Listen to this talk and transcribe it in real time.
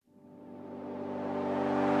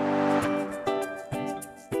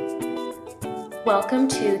Welcome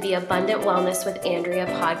to the Abundant Wellness with Andrea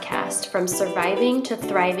podcast, from surviving to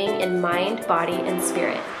thriving in mind, body, and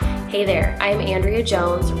spirit. Hey there, I'm Andrea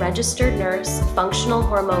Jones, registered nurse, functional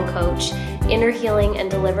hormone coach, inner healing and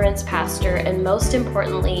deliverance pastor, and most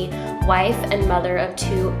importantly, wife and mother of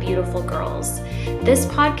two beautiful girls. This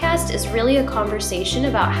podcast is really a conversation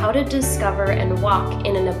about how to discover and walk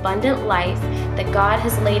in an abundant life that God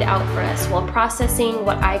has laid out for us while processing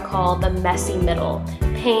what I call the messy middle,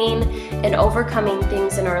 pain, and overcoming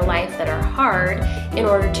things in our life that are hard in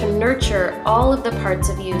order to nurture all of the parts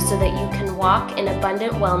of you so that you can walk in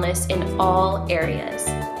abundant wellness in all areas.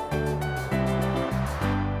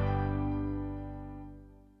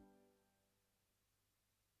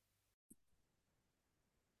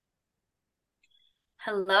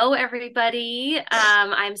 Hello, everybody.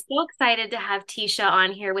 I'm so excited to have Teesha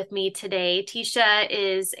on here with me today. Teesha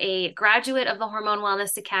is a graduate of the Hormone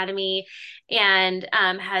Wellness Academy and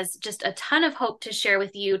has just a ton of hope to share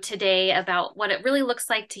with you today about what it really looks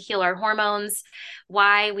like to heal our hormones,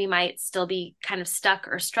 why we might still be kind of stuck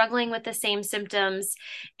or struggling with the same symptoms,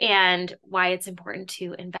 and why it's important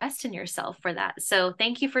to invest in yourself for that. So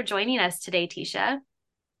thank you for joining us today, Teesha. Of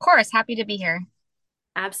course, happy to be here.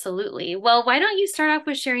 Absolutely. Well, why don't you start off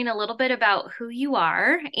with sharing a little bit about who you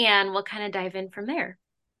are and we'll kind of dive in from there.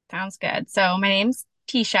 Sounds good. So my name's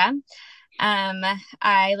Teesha.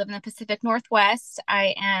 I live in the Pacific Northwest.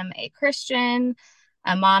 I am a Christian,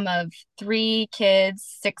 a mom of three kids,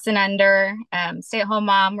 6 and under, stay-at-home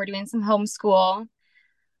mom. We're doing some homeschool.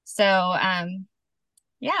 So,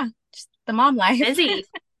 yeah, just the mom life. Busy.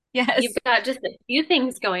 Yes, You've got just a few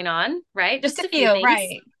things going on, right? just Just a a few few, things.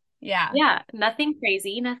 right. Yeah, Yeah, nothing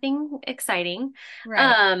crazy, nothing exciting.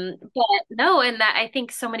 right, But no, and that I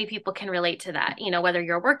think so many people can relate to that, whether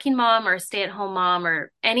you're a working mom or a stay-at-home mom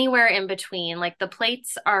or anywhere in between, like the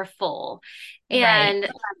plates are full. right. And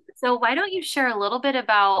so why don't you share a little bit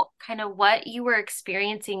about kind of what you were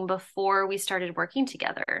experiencing before we started working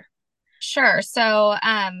together? Sure. So,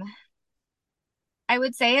 I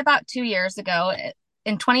would say about 2 years ago,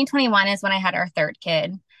 in 2021 is when I had our third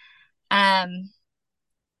kid. Um,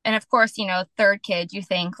 and of course, third kid, you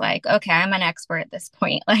think like, okay, I'm an expert at this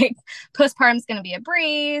point. Like postpartum's going to be a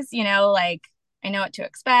breeze, like I know what to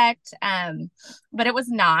expect. But it was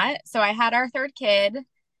not. So I had our third kid.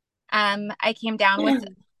 I came down with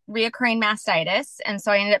reoccurring mastitis. And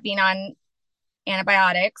so I ended up being on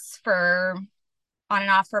antibiotics for on and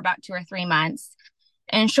off for about 2 or 3 months.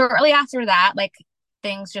 And shortly after that, like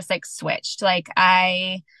things just like switched. Like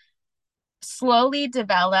I slowly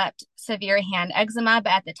developed severe hand eczema,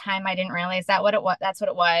 but at the time I didn't realize that what it was. That's what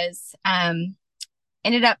it was.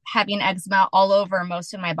 Ended up having eczema all over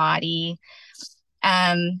most of my body.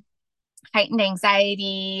 Um, Heightened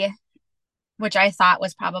anxiety, which I thought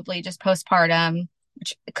was probably just postpartum,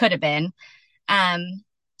 which it could have been. Um,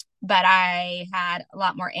 but I had a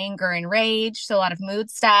lot more anger and rage, so a lot of mood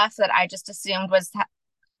stuff that I just assumed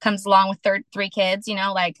comes along with three kids.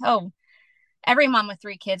 Like, oh, every mom with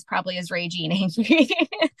three kids probably is ragey and angry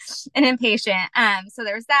and impatient. So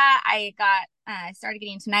there's that. I started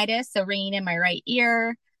getting tinnitus, so ringing in my right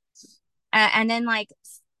ear, and then like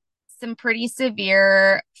some pretty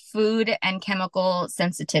severe food and chemical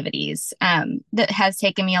sensitivities. That has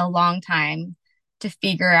taken me a long time to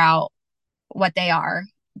figure out what they are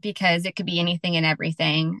because it could be anything and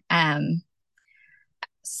everything.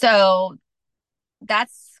 So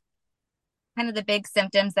that's kind of the big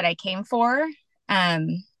symptoms that I came for.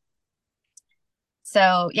 Um,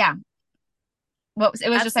 so yeah, it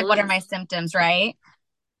was just like, what are Absolutely. my symptoms, right?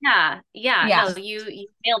 Yeah. Yeah, No, you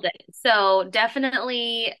nailed it. So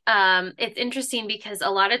definitely, it's interesting because a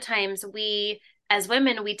lot of times we, as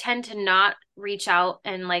women, we tend to not reach out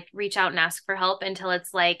and ask for help until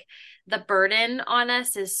it's like the burden on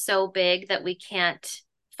us is so big that we can't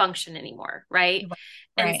function anymore, right?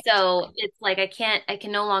 And right. so it's like I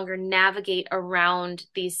can no longer navigate around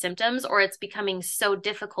these symptoms, or it's becoming so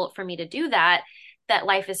difficult for me to do that that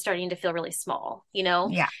life is starting to feel really small, you know?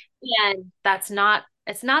 Yeah, And it's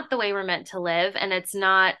not the way we're meant to live, and it's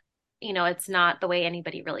not the way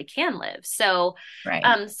anybody really can live. So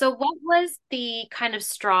right. so what was the kind of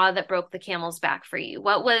straw that broke the camel's back for you?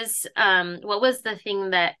 What was the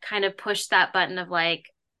thing that kind of pushed that button of like,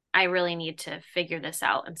 I really need to figure this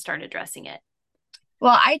out and start addressing it?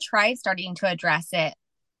 Well, I tried starting to address it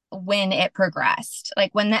when it progressed,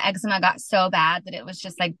 like when the eczema got so bad that it was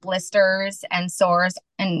just like blisters and sores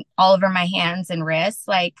and all over my hands and wrists.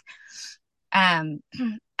 Like, um,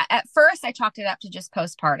 at first I chalked it up to just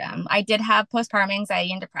postpartum. I did have postpartum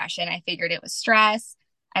anxiety and depression. I figured it was stress.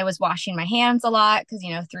 I was washing my hands a lot because,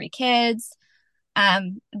 three kids.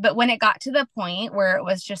 But when it got to the point where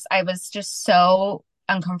I was just so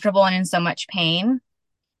uncomfortable and in so much pain,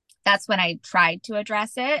 that's when I tried to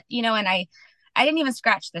address it, and I didn't even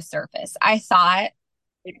scratch the surface. I thought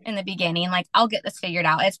in the beginning, like, I'll get this figured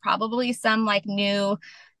out. It's probably some like new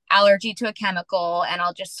allergy to a chemical, and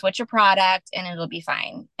I'll just switch a product and it'll be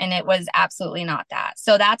fine. And it was absolutely not that.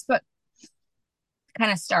 So that's what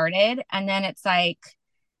kind of started. And then it's like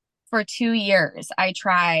for 2 years, I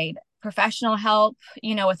tried professional help,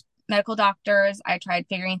 with medical doctors. I tried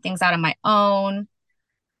figuring things out on my own.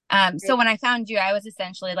 So Right. when I found you, I was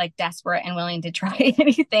essentially like desperate and willing to try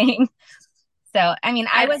anything. So, I mean,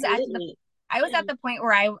 Absolutely. I was at the point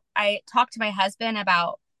where I talked to my husband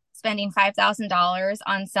about spending $5,000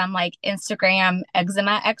 on some like Instagram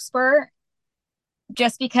eczema expert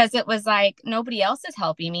just because it was like nobody else is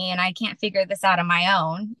helping me and I can't figure this out on my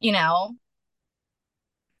own.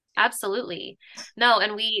 Absolutely. No,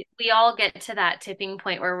 and we all get to that tipping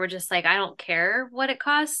point where we're just like, I don't care what it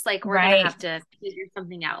costs. Like we're gonna Right, have to figure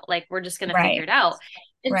something out. Like we're just gonna figure right, it out.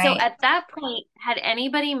 And so right. at that point, had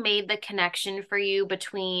anybody made the connection for you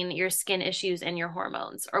between your skin issues and your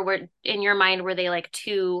hormones? Or were in your mind were they like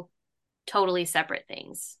two totally separate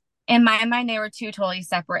things? In my mind, they were two totally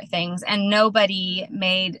separate things and nobody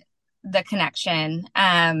made the connection.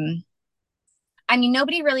 I mean,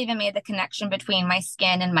 nobody really even made the connection between my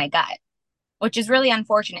skin and my gut, which is really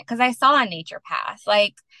unfortunate because I saw a nature path.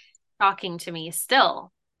 Like, Talking to me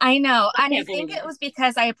still. I know. I And I can't think believe it it. was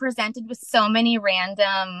because I presented with so many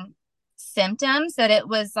random symptoms that it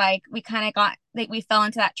was like we kind of got like we fell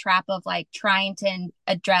into that trap of like trying to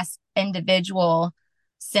address individual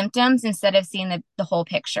symptoms instead of seeing the whole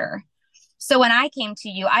picture. So when I came to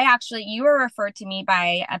you, you were referred to me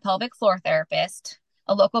by a pelvic floor therapist,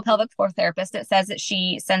 a local Mhm. pelvic floor therapist that says that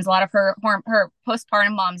she sends a lot of her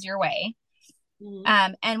postpartum moms your way.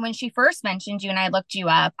 Mhm. And when she first mentioned you and I looked you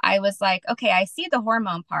up, I was like, okay, I see the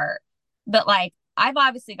hormone part, but like I've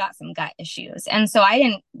obviously got some gut issues. And so I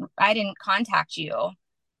didn't contact you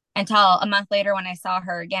until a month later when I saw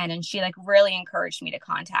her again. And she like really encouraged me to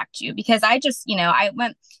contact you because I just, I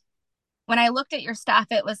went when I looked at your stuff,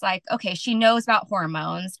 it was like, okay, she knows about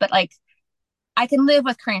hormones, but like I can live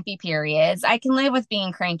with crampy periods. I can live with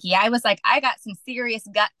being cranky. I was like, I got some serious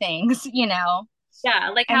gut things. Yeah,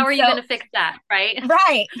 like how And are you so gonna fix that, right?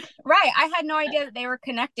 right, right. I had no idea that they were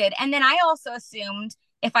connected. And then I also assumed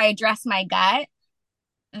if I address my gut,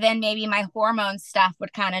 then maybe my hormone stuff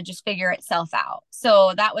would kind of just figure itself out.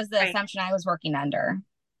 So that was the Right. assumption I was working under.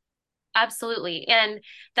 Absolutely. And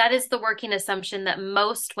that is the working assumption that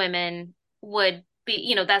most women would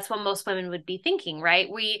be, that's what most women would be thinking, right?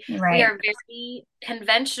 We Right. are very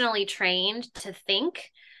conventionally trained to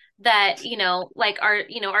think that, like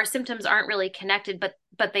our symptoms aren't really connected,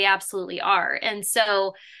 but they absolutely are. And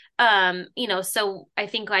so so I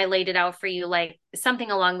think I laid it out for you like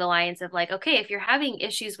something along the lines of like, okay, if you're having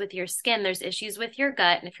issues with your skin, there's issues with your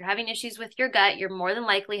gut. And if you're having issues with your gut, you're more than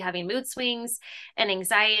likely having mood swings and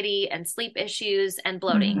anxiety and sleep issues and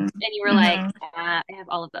bloating. Hmm. And you were like, Hmm. I have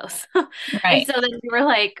all of those. And Right. so then we're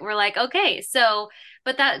like, okay, so,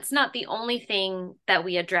 but that's not the only thing that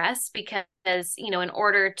we address because, in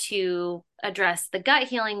order to address the gut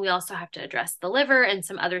healing, we also have to address the liver and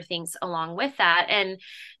some other things along with that. And,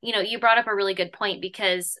 you brought up a really good point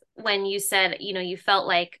because when you said, you felt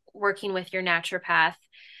like working with your naturopath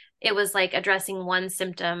it was like addressing one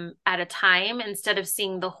symptom at a time instead of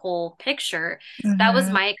seeing the whole picture. That was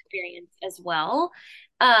Hmm. my experience as well.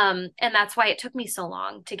 And that's why it took me so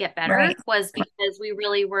long to get Right. better was because we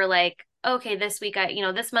really were like, okay, this week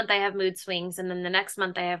this month I have mood swings, and then the next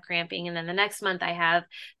month I have cramping, and then the next month I have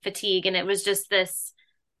fatigue. And it was just this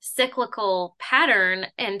cyclical pattern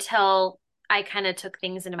until I kind of took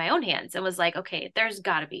things into my own hands and was like, okay, there's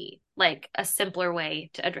got to be like a simpler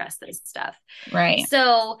way to address this stuff. Right.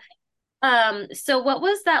 So what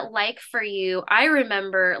was that like for you? I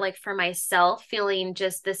remember, like, for myself, feeling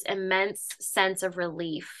just this immense sense of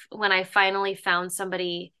relief when I finally found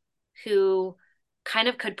somebody who kind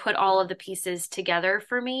of could put all of the pieces together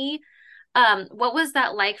for me. What was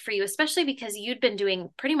that like for you, especially because you'd been doing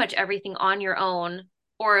pretty much everything on your own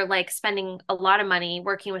or like spending a lot of money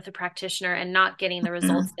working with a practitioner and not getting the Mhm.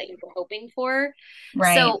 results that you were hoping for?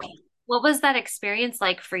 Right. So, what was that experience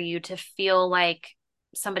like for you to feel like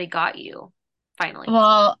somebody got you finally?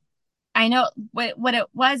 Well, I know what it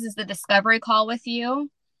was is the discovery call with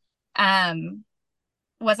you um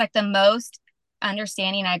was like the most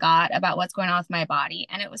understanding I got about what's going on with my body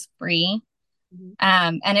and it was free. Mhm.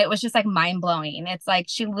 And it was just like mind blowing. It's like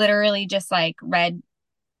she literally just like read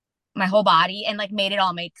my whole body and like made it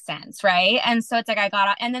all make sense, right? And so it's like I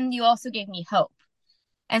got and then you also gave me hope.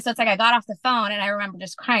 And so it's like I got off the phone and I remember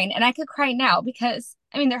just crying, and I could cry now because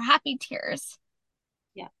I mean they're happy tears,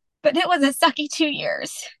 Yeah. but it was a sucky 2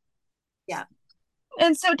 years. Yeah.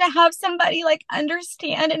 And so to have somebody like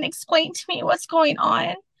understand and explain to me what's going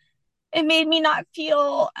on, it made me not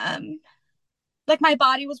feel like my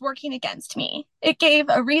body was working against me. It gave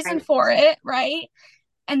a reason Right. for it, right?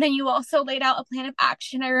 And then you also laid out a plan of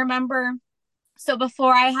action. I remember, so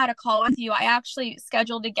before I had a call with you, I actually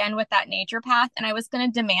scheduled again with that naturopath, and I was going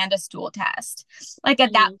to demand a stool test. Like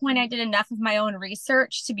at that Mhm. point, I did enough of my own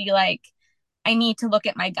research to be like, I need to look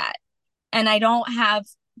at my gut. And I don't have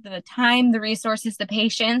the time, the resources, the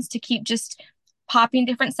patience to keep just popping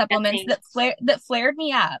different supplements Guessing. that flared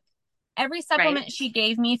me up. Every Right. supplement she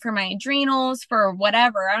gave me for my adrenals, for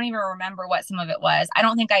whatever, I don't even remember what some of it was. I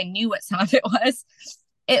don't think I knew what some of it was.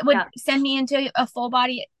 It would Yeah. send me into a full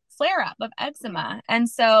body flare up of eczema. And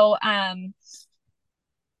so I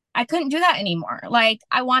couldn't do that anymore. Like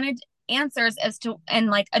I wanted answers as to and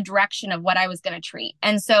like a direction of what I was going to treat.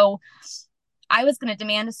 And so I was going to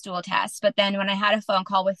demand a stool test, but then when I had a phone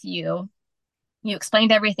call with you, you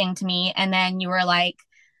explained everything to me, and then you were like,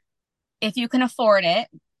 if you can afford it,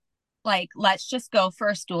 like let's just go for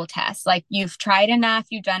a stool test. Like you've tried enough,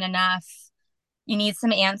 you've done enough. You need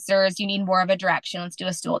some answers, you need more of a direction. Let's do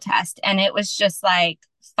a stool test. And it was just like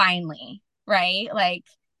finally, right? Like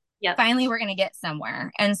Yep. finally we're going to get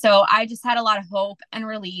somewhere. And so I just had a lot of hope and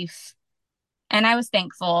relief, and I was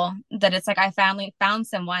thankful that it's like I finally found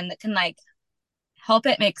someone that can like help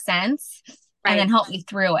it make sense and then Right. help me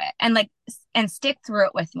through it and like and stick through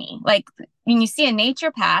it with me. Like when you see a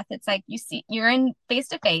nature path, it's like you see you're in face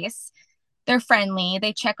to face, they're friendly,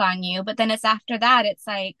 they check on you, but then it's after that, it's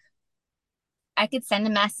like I could send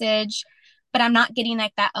a message, but I'm not getting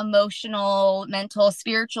like that emotional, mental,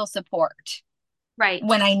 spiritual support Right.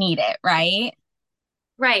 when I need it, right?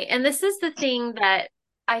 Right. And this is the thing that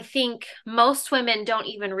I think most women don't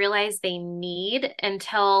even realize they need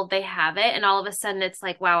until they have it. And all of a sudden it's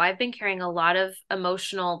like, wow, I've been carrying a lot of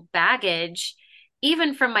emotional baggage,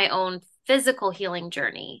 even from my own physical healing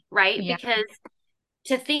journey, right? Yeah. Because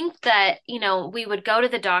to think that, we would go to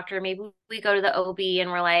the doctor, maybe we go to the OB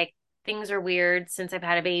and we're like, things are weird since I've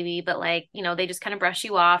had a baby, but like, they just kind of brush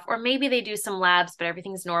you off, or maybe they do some labs, but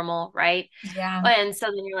everything's normal, right? Yeah. And so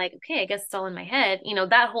then you're like, okay, I guess it's all in my head,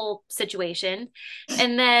 that whole situation.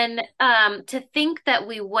 And then to think that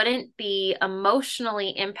we wouldn't be emotionally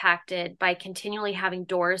impacted by continually having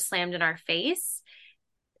doors slammed in our face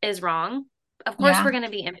is wrong. Of course, Yeah. we're going to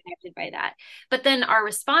be impacted by that. But then our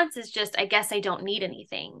response is just, I guess I don't need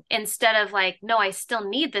anything. Instead of like, no, I still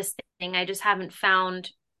need this thing. I just haven't found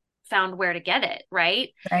where to get it,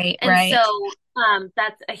 right? Right. And Right. so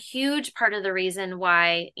that's a huge part of the reason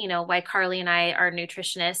why, why Carly and I are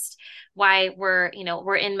nutritionists, why we're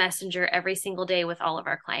in Messenger every single day with all of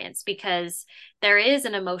our clients, because there is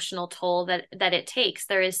an emotional toll that it takes.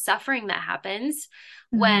 There is suffering that happens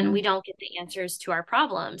when we Mm-hmm. don't get the answers to our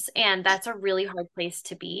problems. And that's a really hard place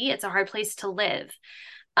to be. It's a hard place to live.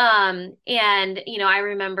 And I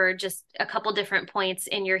remember just a couple different points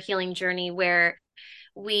in your healing journey where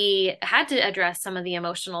we had to address some of the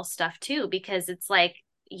emotional stuff too, because it's like,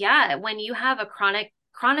 yeah, when you have a chronic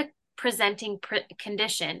presenting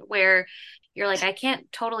condition where you're like, I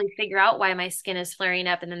can't totally figure out why my skin is flaring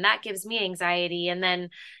up, and then that gives me anxiety, and then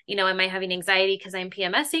am I having anxiety because I'm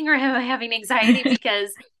PMSing, or am I having anxiety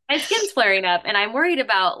because my skin's flaring up and I'm worried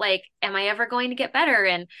about, like, am I ever going to get better?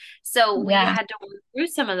 And so we Yeah. had to work through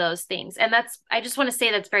some of those things, and I just want to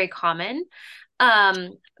say that's very common,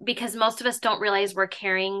 because most of us don't realize we're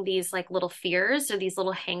carrying these like little fears or these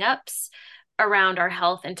little hangups around our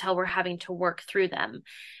health until we're having to work through them.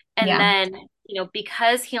 And Yeah. then,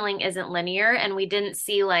 because healing isn't linear, and we didn't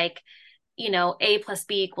see like, A plus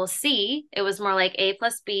B equals C, it was more like A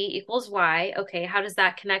plus B equals Y. Okay, how does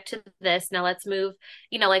that connect to this? Now let's move,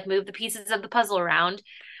 like move the pieces of the puzzle around.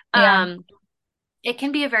 Yeah. Um, it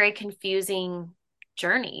can be a very confusing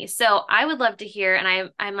journey. So I would love to hear,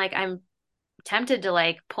 and I'm tempted to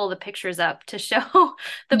like pull the pictures up to show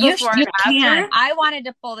the before You and can. after. I wanted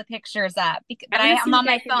to pull the pictures up, but I'm gonna I'm see if on I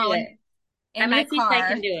my can do phone it. in I'm my gonna see if I can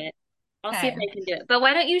car. do it. I'll see if Okay. I can do it. But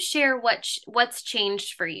why don't you share what's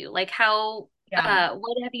changed for you? Like how Yeah.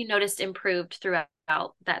 what have you noticed improved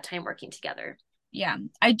throughout that time working together? Yeah.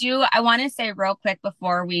 I do. I want to say real quick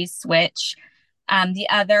before we switch, the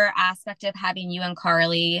other aspect of having you and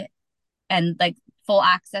Carly and like full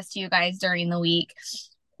access to you guys during the week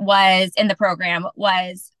was in the program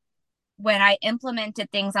was when I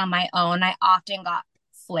implemented things on my own, I often got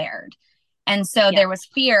flared. And so Yeah. there was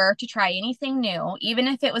fear to try anything new, even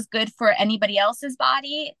if it was good for anybody else's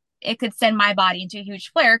body. it could send my body into a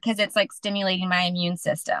huge flare because it's like stimulating my immune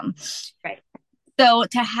system. Right. So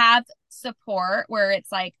to have support where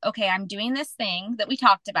it's like, okay, I'm doing this thing that we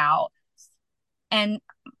talked about and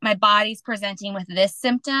my body's presenting with this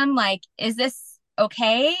symptom, like, is this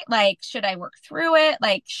okay? Like, should I work through it?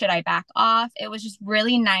 Like, should I back off? It was just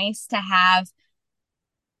really nice to have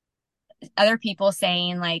other people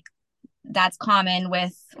saying, like, that's common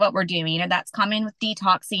with what we're doing, or that's common with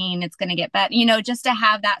detoxing. It's going to get better, just to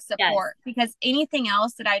have that Yes. support. Because anything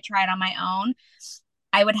else that I tried on my own,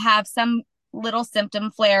 I would have some little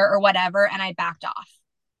symptom flare or whatever, and I backed off.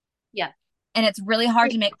 Yeah. And it's really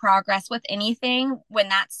hard to make progress with anything when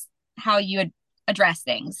that's how you address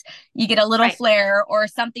things. You get a little Right. flare or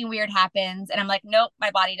something weird happens, and I'm like, nope,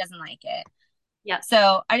 my body doesn't like it. Yeah.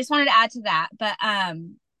 So I just wanted to add to that. But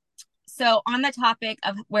so on the topic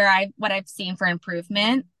of what I've seen for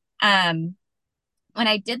improvement, when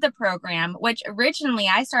I did the program, which originally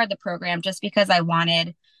I started the program just because I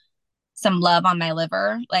wanted some love on my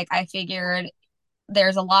liver. Like I figured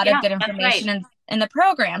there's a lot of Yeah, good that's right. information in the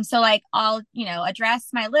program. So like I'll, address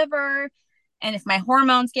my liver, and if my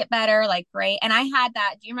hormones get better, like great. And I had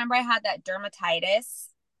that, do you remember I had that dermatitis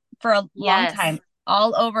for a long Yes. time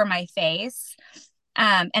all over my face?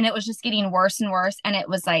 And it was just getting worse and worse. And it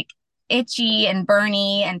was like itchy and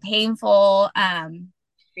burny and painful.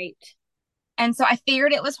 Great. And so I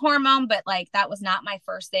figured it was hormone, but like that was not my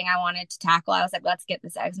first thing I wanted to tackle. I was like, let's get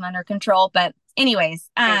this eczema under control. But anyways,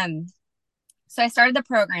 Right. so I started the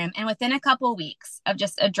program, and within a couple of weeks of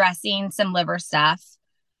just addressing some liver stuff,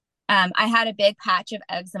 I had a big patch of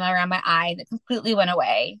eczema around my eye that completely went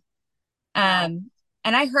away. Wow.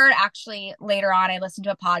 And I heard actually later on, I listened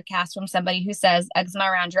to a podcast from somebody who says eczema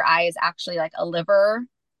around your eye is actually like a liver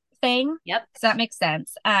thing. Yep. So that makes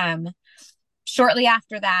sense. Shortly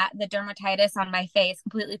after that, the dermatitis on my face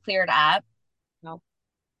completely cleared up, No.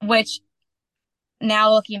 which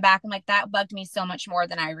now looking back, I'm like, that bugged me so much more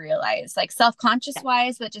than I realized, like self-conscious Yeah.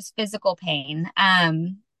 wise, but just physical pain.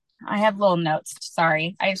 I have little notes.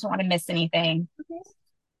 Sorry. I just don't want to miss anything. Okay.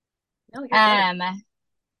 No, you're good. Um,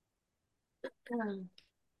 Um,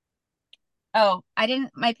 oh,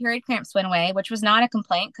 my period cramps went away, which was not a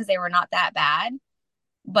complaint because they were not that bad,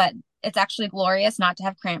 but it's actually glorious not to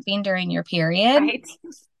have cramping during your period. Right.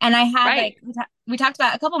 And I had Right. like, we talked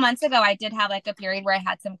about a couple months ago, I did have like a period where I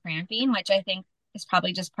had some cramping, which I think is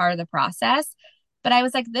probably just part of the process. But I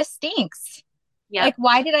was like, this stinks. Like, Yep.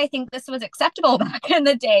 why did I think this was acceptable back in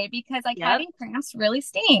the day? Because like Yep. having cramps really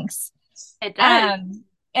stinks. It does.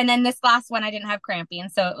 And then this last one I didn't have cramping.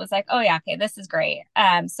 So it was like, oh yeah, okay, this is great.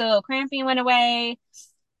 So cramping went away,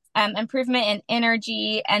 improvement in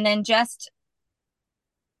energy, and then just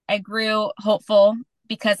I grew hopeful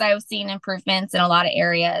because I was seeing improvements in a lot of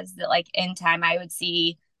areas that like in time I would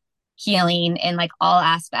see healing in like all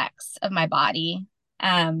aspects of my body.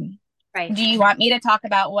 Right. Do you want me to talk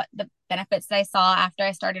about what the benefits that I saw after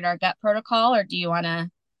I started our gut protocol, or do you want to?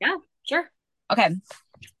 Yeah, sure. Okay.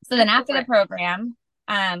 So Yeah, then go after for the it. program,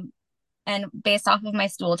 and based off of my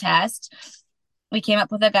stool test, we came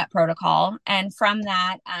up with a gut protocol. And from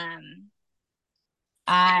that,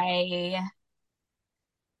 I,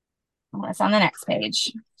 what's on the next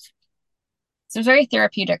page? So it's very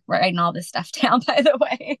therapeutic writing all this stuff down, by the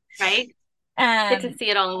way. Right. Get to Um, see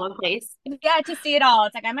it all in one place. yeah, to see it all.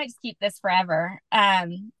 It's like I might just keep this forever.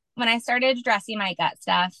 When I started addressing my gut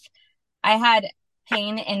stuff, I had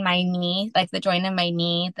pain in my knee, like the joint of my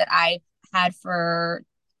knee that I had for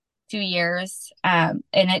 2 years. And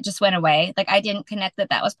it just went away. Like I didn't connect that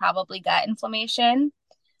that was probably gut inflammation,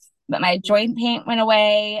 but my Mhm. joint pain went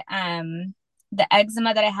away. The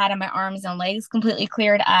eczema that I had on my arms and legs completely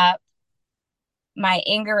cleared up. My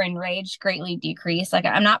anger and rage greatly decreased. Like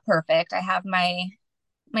I'm not perfect. I have my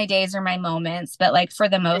days or my moments, but like for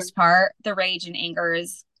the Sure. most part, the rage and anger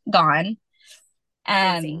is gone.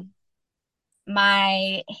 Amazing. Um,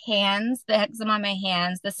 my hands, the eczema on my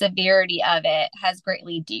hands, the severity of it has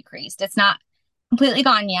greatly decreased. It's not completely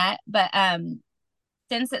gone yet, but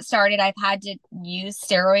since it started, I've had to use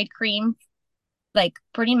steroid cream like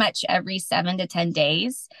pretty much every 7 to 10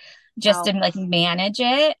 days just to Wow. like manage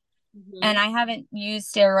it. And Hmm. I haven't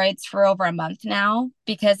used steroids for over a month now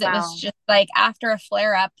because it was Wow. just like after a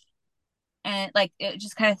flare up and like it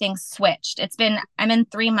just kind of things switched. I'm in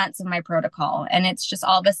 3 months of my protocol, and it's just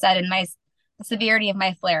all of a sudden the severity of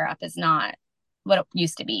my flare up is not what it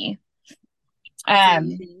used to be. That's Um,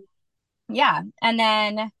 amazing. yeah. And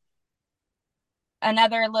then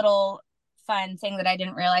another little fun thing that I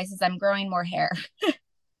didn't realize is I'm growing more hair.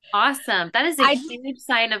 Awesome. That is a I huge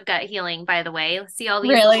sign of gut healing, by the way. See all these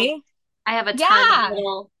little, really, I have a ton of yeah,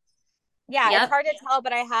 little, yeah. It's yep. hard to tell,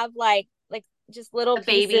 but I have like just little A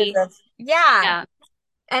pieces baby. of, yeah. Yeah.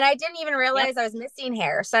 And I didn't even Yep. realize I was missing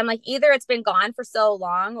hair. So I'm like, either it's been gone for so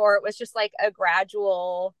long or it was just like a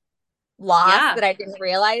gradual loss Yeah. that I didn't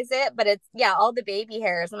realize it. But it's, yeah, all the baby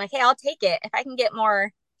hairs. I'm like, hey, I'll take it if I can get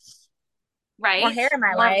more Right. hair in my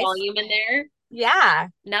More life. volume in there. Yeah.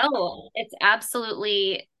 No, it's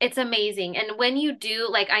absolutely, it's amazing. And when you do,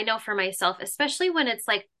 like, I know for myself, especially when it's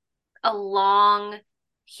like a long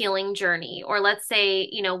healing journey, or let's say,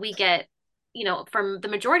 we get, from the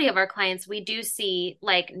majority of our clients, we do see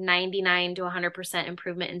like 99 to 100%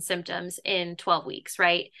 improvement in symptoms in 12 weeks,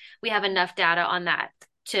 right? We have enough data on that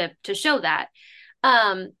to show that.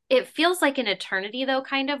 It feels like an eternity though,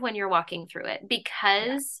 kind of when you're walking through it Yeah.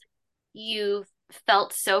 because you've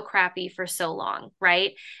felt so crappy for so long,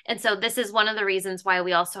 right? And so this is one of the reasons why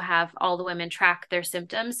we also have all the women track their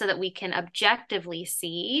symptoms so that we can objectively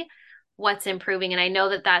see what's improving. And I know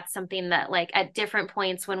that that's something that like at different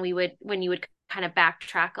points when you would kind of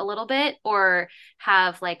backtrack a little bit or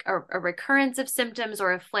have like a recurrence of symptoms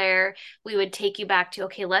or a flare, we would take you back to,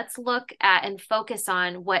 okay, let's look at and focus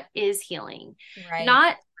on what is healing, Right.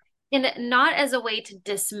 not not as a way to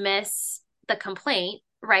dismiss the complaint,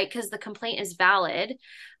 right? Because the complaint is valid,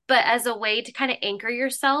 but as a way to kind of anchor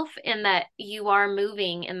yourself in that you are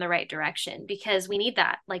moving in the right direction because we need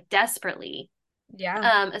that like desperately,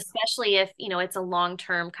 Yeah. especially if, it's a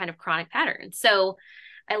long-term kind of chronic pattern. So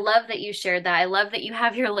I love that you shared that. I love that you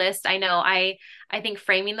have your list. I know I think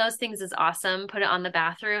framing those things is awesome. Put it on the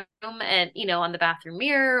bathroom and, on the bathroom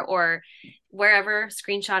mirror or wherever,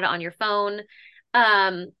 screenshot it on your phone.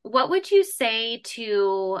 What would you say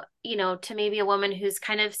to maybe a woman who's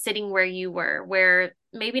kind of sitting where you were, where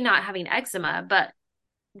maybe not having eczema, but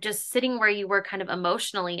just sitting where you were kind of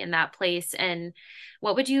emotionally in that place? And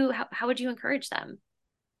how would you encourage them?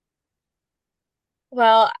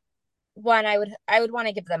 Well, one, I would want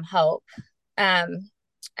to give them hope. Um,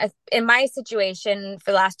 in my situation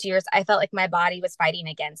for the last 2 years, I felt like my body was fighting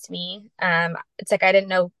against me. It's like I didn't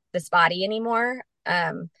know this body anymore.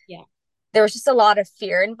 Yeah. There was just a lot of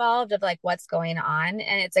fear involved of like what's going on.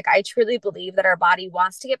 And it's like I truly believe that our body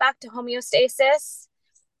wants to get back to homeostasis.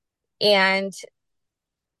 And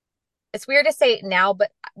it's weird to say it now,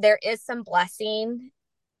 but there is some blessing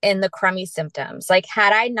in the crummy symptoms. Like,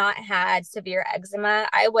 had I not had severe eczema,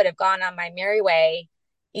 I would have gone on my merry way,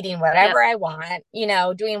 eating Yep. whatever I want,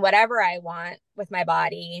 doing whatever I want with my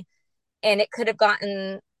body. And it could have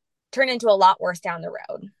turned into a lot worse down the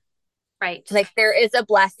road. Right. Like, there is a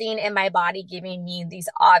blessing in my body giving me these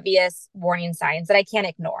obvious warning signs that I can't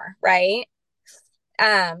ignore. Right.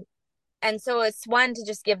 Um, and so it's one to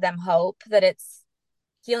just give them hope that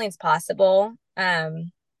healing's possible.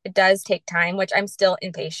 It does take time, which I'm still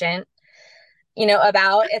impatient,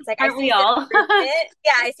 about. It's like I Aren't we see some all? improvement.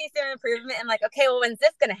 Yeah, I see some improvement. I'm like, okay, well, when's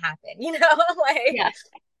this gonna happen? Like, Yeah.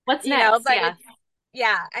 What's next? but Yeah. it's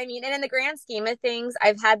yeah, I mean, and in the grand scheme of things,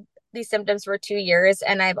 I've had these symptoms for 2 years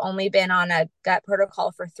and I've only been on a gut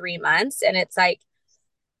protocol for 3 months. And it's like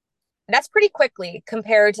that's pretty quickly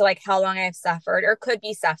compared to like how long I've suffered or could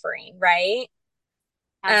be suffering, right?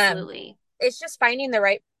 Um, Absolutely. it's just finding the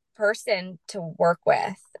right person to work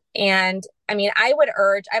with. And I mean, I've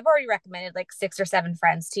already recommended like 6 or 7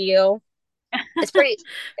 friends to you. It's pretty,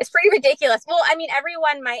 it's pretty ridiculous. Well, I mean,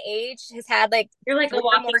 everyone my age has had like You're like a three or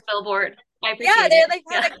walking more. billboard. I Yeah, appreciate they it. like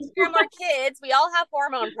had Yeah. like 3 or more kids. We all have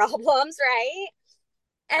hormone problems, right?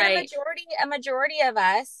 And a Right. majority of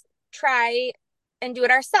us try and do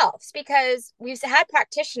it ourselves because we've had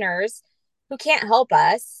practitioners who can't help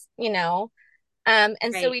us, and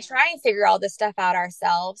so Right. we try and figure all this stuff out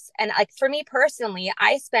ourselves. And like for me personally,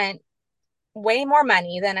 I spent way more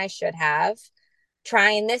money than I should have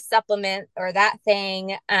trying this supplement or that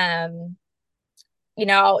thing.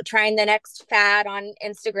 Trying the next fad on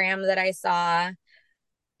Instagram that I saw.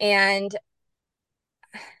 And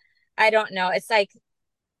I don't know. It's like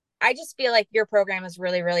I just feel like your program is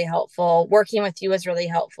really, really helpful. Working with you is really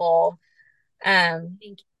helpful. Um,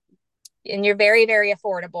 Thank and you're very, very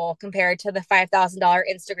affordable compared to the $5,000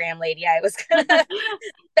 Instagram lady I was you. gonna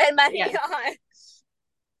spend money Yes. on.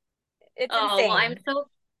 It's Oh, well, I'm insane. so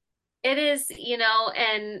it is,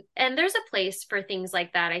 and there's a place for things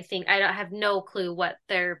like that. I think I don't have no clue what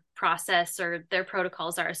their process or their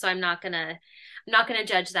protocols are, so I'm not gonna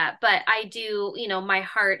judge that. But I do, my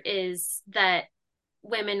heart is that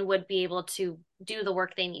women would be able to do the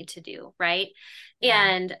work they need to do, right?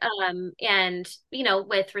 Yeah. And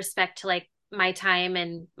with respect to like my time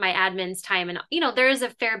and my admin's time and there is a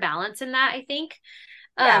fair balance in that, I think,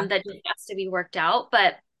 Yeah. that just has to be worked out.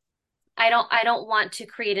 But I don't want to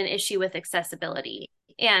create an issue with accessibility.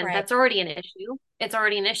 And Right. that's already an issue. It's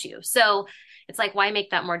already an issue. So It's like, why make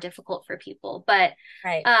that more difficult for people? But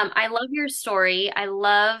Right. I love your story. I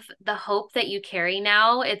love the hope that you carry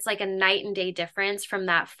now. It's like a night and day difference from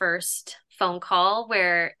that first phone call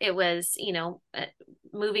where it was,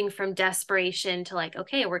 moving from desperation to like,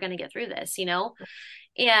 okay, we're going to get through this,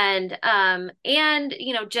 and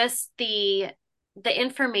just the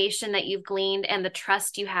information that you've gleaned and the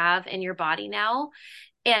trust you have in your body now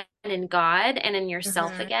and in God and in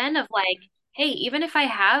yourself Mm-hmm. again of like, hey, even if I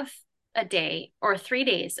have a day or 3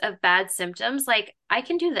 days of bad symptoms, like I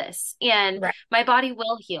can do this and Right. my body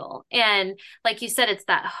will heal. And like you said, it's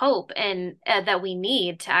that hope and that we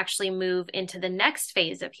need to actually move into the next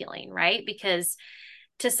phase of healing, right? Because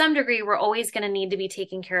to some degree, we're always going to need to be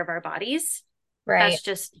taking care of our bodies. Right. That's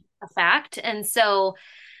just a fact. And so,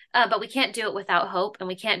 but we can't do it without hope and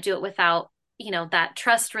we can't do it without, that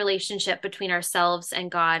trust relationship between ourselves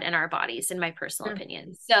and God and our bodies, in my personal Mm-hmm.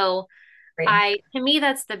 opinion. So, to me,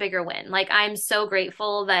 that's the bigger win. Like, I'm so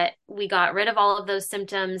grateful that we got rid of all of those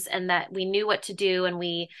symptoms and that we knew what to do. And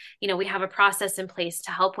we have a process in place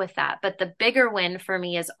to help with that. But the bigger win for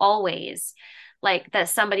me is always like that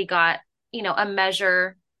somebody got, a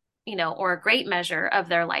measure, or a great measure of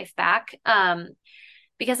their life back.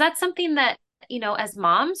 Because that's something that, as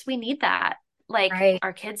moms, we need that. Like Right.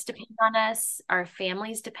 our kids depend on us, our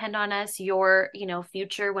families depend on us, your,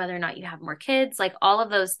 future, whether or not you have more kids, like all of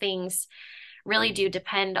those things really do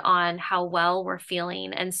depend on how well we're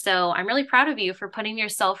feeling. And so I'm really proud of you for putting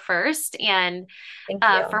yourself first and Thank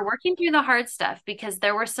you. for working through the hard stuff because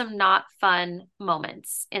there were some not fun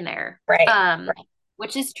moments in there. Right.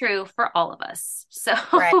 Which is true for all of us. So,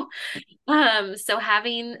 Right. so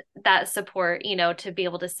having that support, to be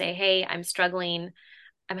able to say, hey, I'm struggling,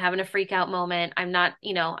 I'm having a freak out moment. I'm not,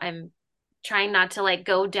 I'm trying not to like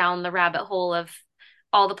go down the rabbit hole of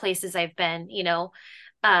all the places I've been, Right.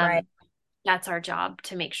 um, that's our job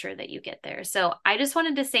to make sure that you get there. So I just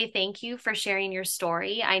wanted to say thank you for sharing your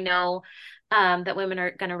story. I know that women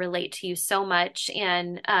are going to relate to you so much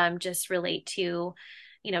and just relate to,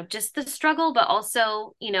 just the struggle, but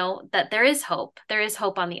also, that there is hope. There is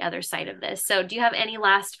hope on the other side of this. So do you have any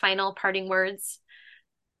last final parting words?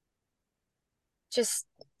 Just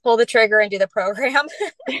pull the trigger and do the program.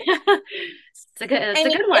 It's I a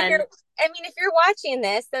mean, good if one. you're watching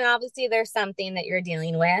this, then obviously there's something that you're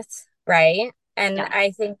dealing with, right? And Yeah,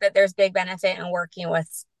 I think that there's big benefit in working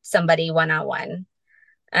with somebody one-on-one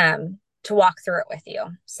to walk through it with you.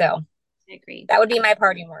 So I agree. that would be my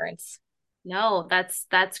parting words. No,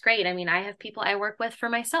 that's great. I mean, I have people I work with for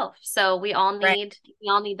myself. So Right. we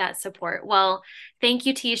all need that support. Well, thank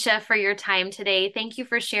you, Teesha, for your time today. Thank you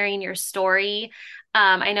for sharing your story.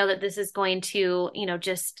 I know that this is going to,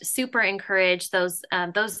 just super encourage those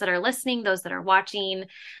that are listening, those that are watching.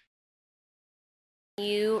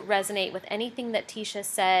 You resonate with anything that Teesha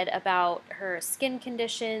said about her skin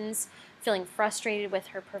conditions, feeling frustrated with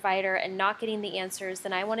her provider and not getting the answers,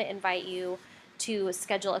 then I want to invite you to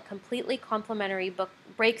schedule a completely complimentary book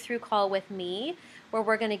breakthrough call with me where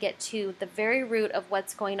we're going to get to the very root of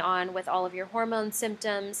what's going on with all of your hormone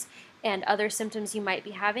symptoms and other symptoms you might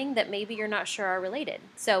be having that maybe you're not sure are related.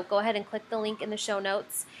 So go ahead and click the link in the show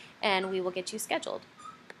notes and we will get you scheduled.